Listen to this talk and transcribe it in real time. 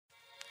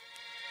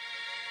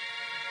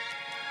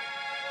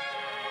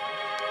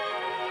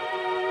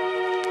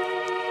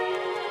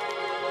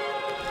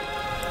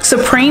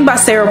Supreme by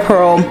Sarah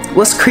Pearl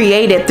was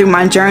created through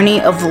my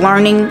journey of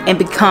learning and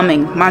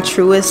becoming my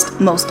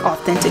truest, most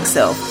authentic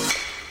self.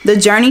 The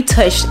journey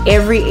touched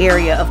every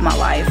area of my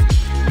life,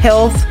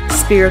 health,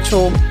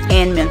 spiritual,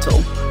 and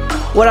mental.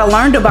 What I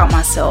learned about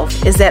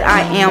myself is that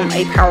I am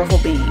a powerful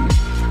being.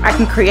 I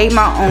can create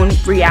my own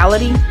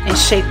reality and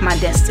shape my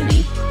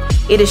destiny.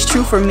 It is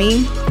true for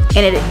me,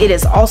 and it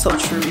is also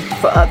true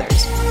for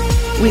others.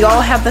 We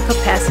all have the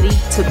capacity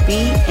to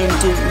be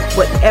and do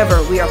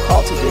whatever we are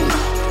called to do.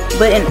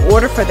 But in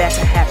order for that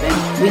to happen,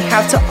 we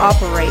have to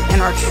operate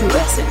in our true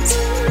essence,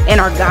 in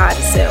our God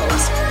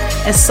selves.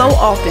 And so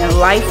often,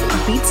 life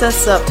beats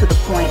us up to the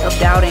point of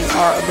doubting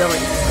our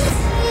abilities.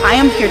 I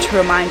am here to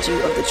remind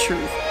you of the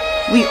truth.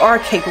 We are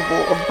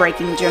capable of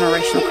breaking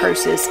generational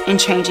curses and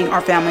changing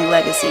our family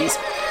legacies.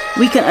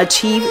 We can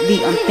achieve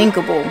the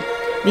unthinkable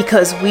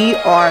because we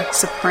are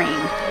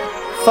supreme.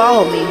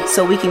 Follow me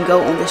so we can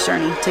go on this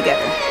journey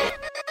together.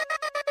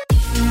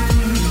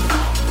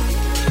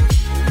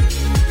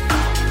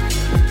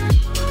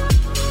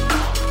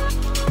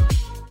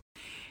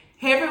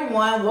 Hey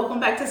everyone, welcome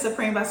back to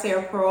Supreme by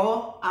Sarah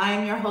Pearl. I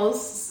am your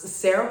host,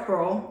 Sarah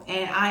Pearl,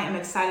 and I am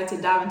excited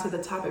to dive into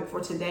the topic for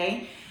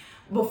today.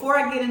 Before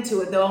I get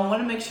into it though, I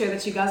want to make sure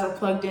that you guys are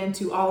plugged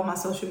into all of my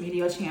social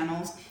media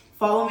channels.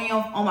 Follow me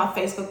on my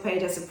Facebook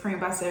page at Supreme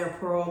by Sarah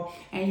Pearl,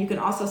 and you can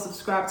also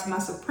subscribe to my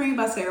Supreme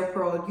by Sarah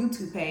Pearl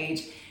YouTube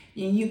page.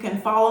 And you can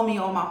follow me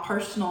on my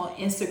personal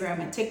Instagram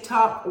and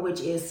TikTok,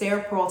 which is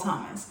Sarah Pearl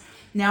Thomas.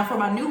 Now, for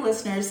my new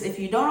listeners, if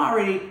you don't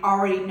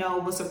already know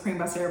what Supreme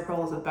by Sarah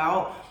Pearl is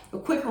about, a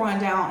quick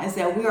rundown is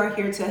that we are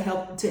here to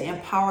help to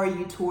empower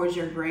you towards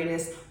your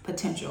greatest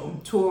potential,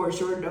 towards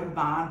your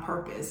divine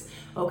purpose,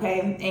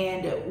 okay?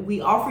 And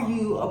we offer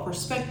you a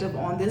perspective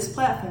on this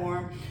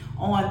platform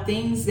on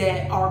things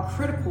that are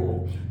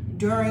critical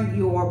during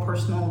your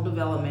personal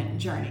development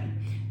journey.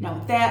 Now,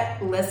 with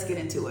that, let's get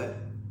into it.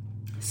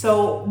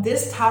 So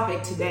this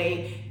topic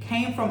today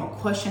came from a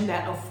question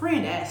that a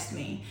friend asked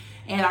me,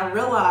 and I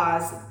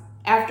realized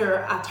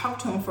after I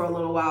talked to him for a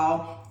little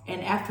while,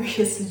 and after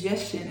his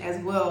suggestion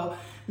as well,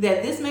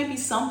 that this may be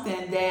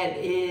something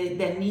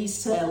that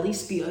needs to at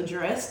least be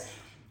addressed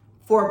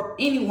for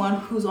anyone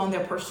who's on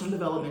their personal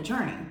development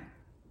journey.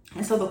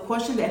 And so the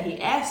question that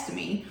he asked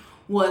me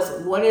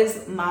was, what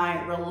is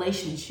my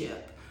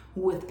relationship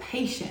with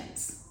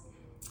patience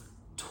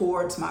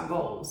towards my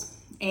goals?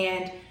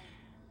 And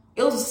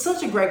it was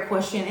such a great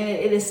question, and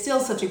it is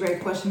still such a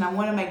great question. I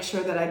want to make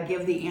sure that I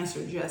give the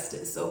answer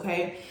justice,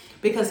 okay?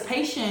 Because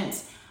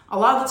patience, a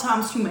lot of the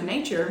times human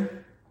nature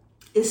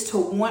is to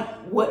want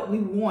what we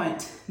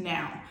want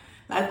now.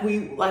 Like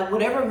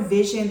whatever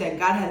vision that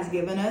God has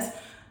given us,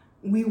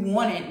 we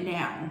want it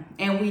now.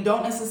 And we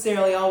don't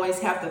necessarily always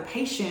have the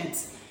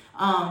patience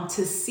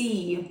to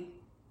see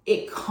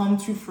it come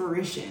to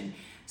fruition.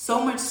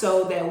 So much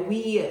so that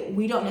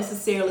we don't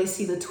necessarily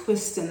see the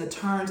twists and the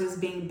turns as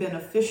being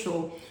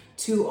beneficial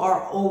to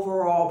our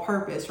overall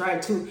purpose,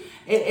 right? It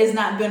is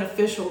not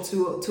beneficial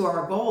to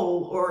our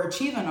goal or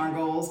achieving our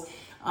goals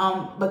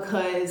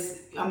because,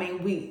 I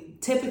mean, we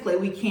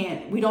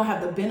don't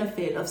have the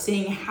benefit of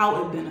seeing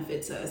how it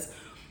benefits us.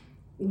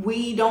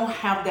 We don't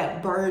have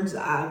that bird's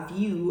eye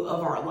view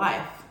of our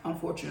life,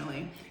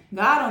 unfortunately.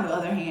 God, on the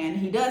other hand,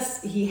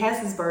 he has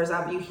his bird's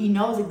eye view. He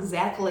knows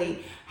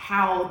exactly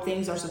how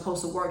things are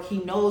supposed to work. He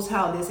knows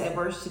how this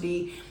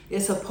adversity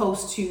is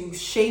supposed to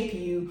shape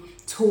you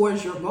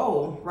towards your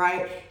goal,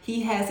 right?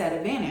 He has that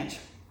advantage.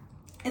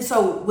 And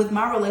so with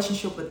my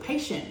relationship with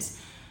patience,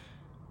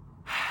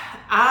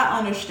 I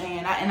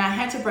understand, and I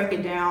had to break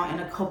it down in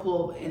a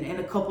couple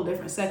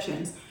different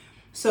sections.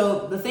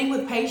 So the thing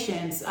with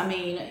patience, I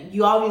mean,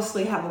 you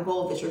obviously have a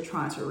goal that you're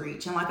trying to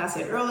reach. And like I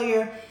said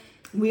earlier,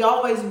 we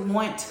always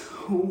want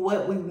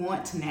what we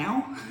want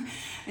now.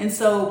 And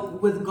so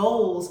with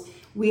goals,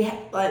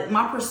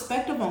 my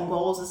perspective on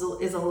goals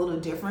is a little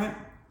different.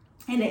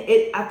 And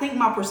I think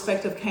my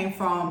perspective came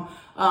from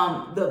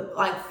the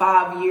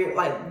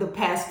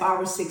past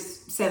 5 or 6,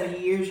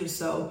 7 years or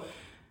so.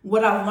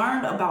 What I've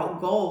learned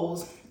about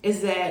goals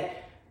is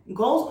that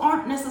goals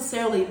aren't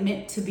necessarily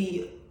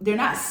they're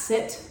not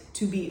set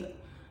to be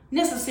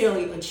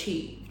necessarily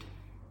achieved.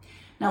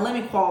 Now, let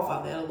me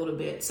qualify that a little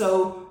bit.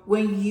 So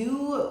when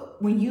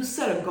you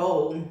set a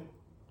goal,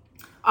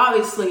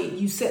 obviously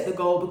you set the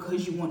goal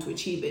because you want to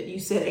achieve it. You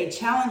set a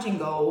challenging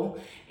goal,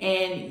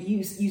 and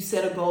you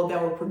set a goal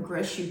that will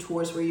progress you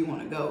towards where you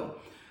want to go.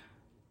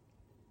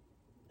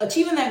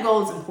 Achieving that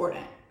goal is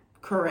important,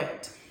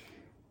 correct?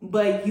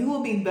 But you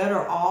will be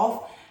better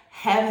off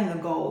having the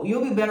goal.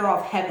 You'll be better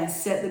off having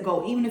set the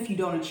goal. Even if you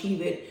don't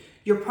achieve it,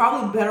 you're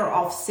probably better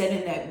off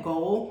setting that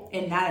goal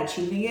and not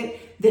achieving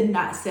it than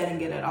not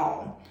setting it at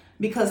all.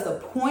 Because the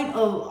point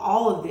of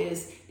all of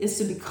this is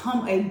to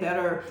become a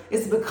better you.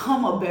 It's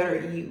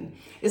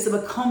to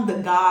become the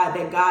God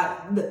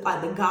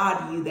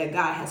you that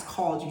God has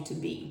called you to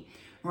be,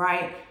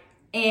 right?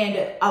 And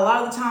a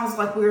lot of the times,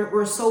 like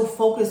we're so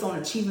focused on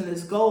achieving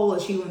this goal,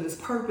 achieving this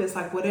purpose,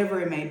 like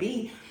whatever it may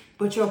be.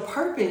 But your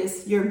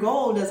purpose, your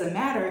goal doesn't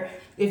matter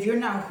if you're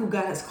not who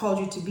God has called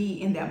you to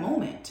be in that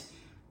moment.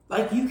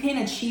 Like you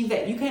can't achieve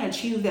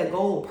that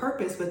goal or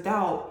purpose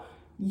without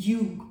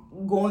you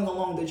going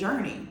along the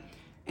journey.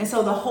 And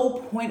so the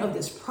whole point of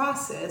this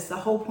process, the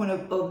whole point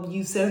of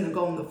you setting the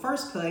goal in the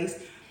first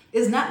place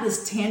is not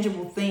this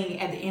tangible thing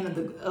at the end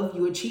of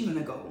you achieving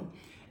the goal.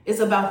 It's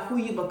about who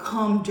you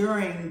become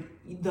during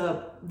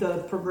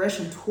the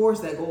progression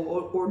towards that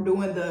goal, or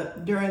during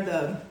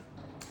the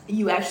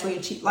you actually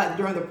achieve, like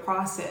during the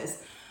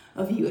process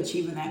of you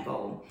achieving that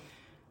goal.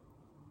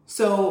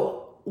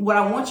 So what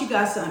I want you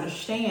guys to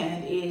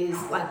understand is,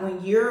 like,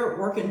 when you're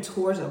working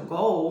towards a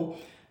goal,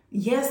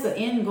 yes, the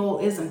end goal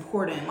is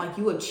important, like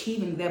you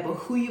achieving that, but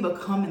who you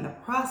become in the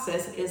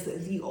process is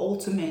the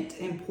ultimate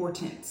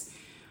importance.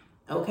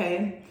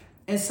 Okay?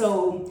 And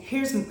so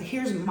here's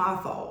my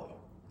thought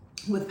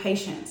with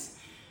patience.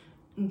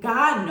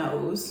 God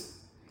knows,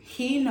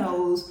 he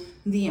knows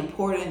the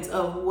importance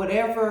of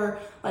whatever,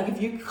 like if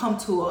you come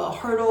to a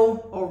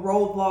hurdle, a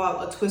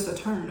roadblock, a twist, a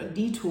turn, a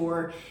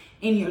detour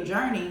in your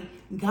journey,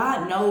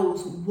 God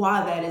knows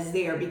why that is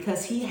there,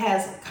 because he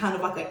has kind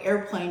of like an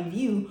airplane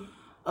view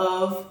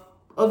of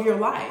your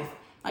life.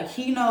 Like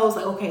he knows,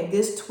 like, okay,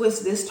 this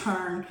twist, this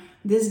turn,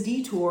 this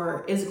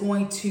detour is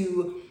going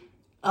to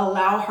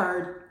allow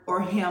her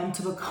or him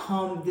to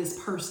become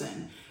this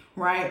person,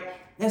 right?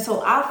 And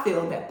so I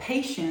feel that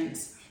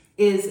patience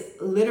is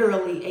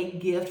literally a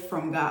gift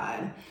from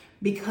God,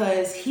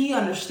 because he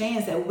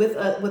understands that with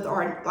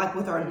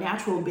our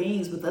natural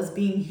beings, with us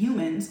being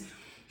humans,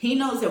 he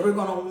knows that we're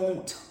going to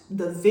want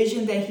the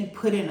vision that he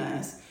put in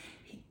us.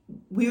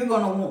 We're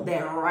going to want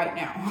that right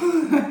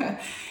now.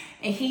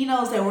 And he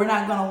knows that we're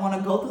not going to want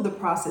to go through the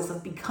process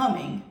of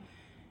becoming.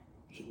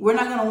 We're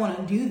not going to want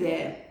to do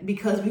that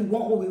because we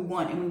want what we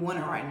want, and we want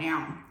it right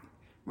now,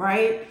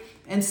 right?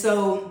 And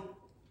so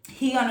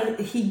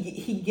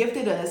he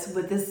gifted us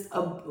with this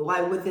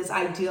with this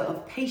idea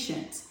of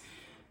patience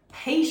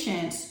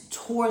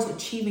towards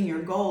achieving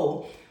your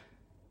goal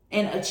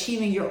and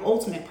achieving your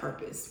ultimate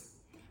purpose.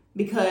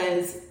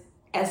 Because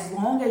as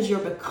long as you're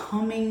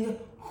becoming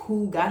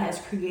who God has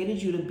created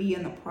you to be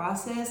in the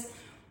process,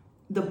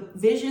 the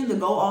vision, the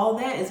goal, all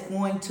that is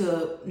going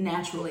to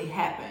naturally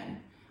happen.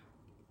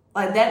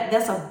 Like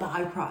that's a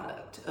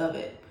byproduct of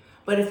it.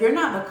 But if you're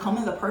not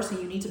becoming the person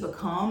you need to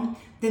become,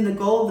 then the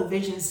goal, the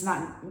vision is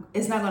not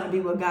going to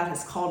be what God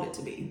has called it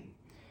to be.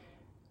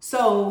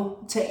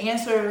 So to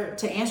answer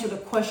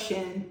the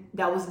question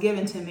that was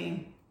given to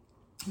me,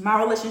 my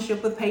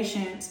relationship with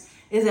patience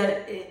is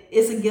that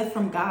it's a gift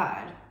from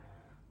God,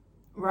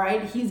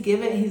 right? He's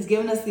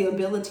given us the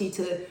ability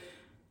to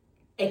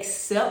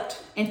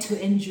accept and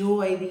to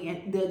enjoy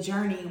the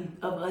journey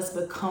of us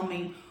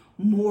becoming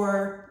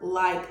more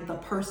like the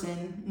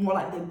person, more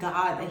like the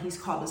God that he's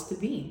called us to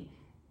be.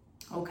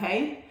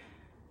 Okay?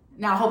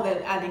 Now I hope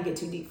that I didn't get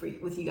too deep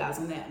with you guys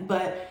on that,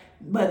 but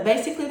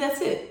basically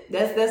that's it.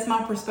 That's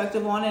my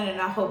perspective on it,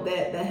 and I hope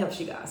that helps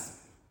you guys.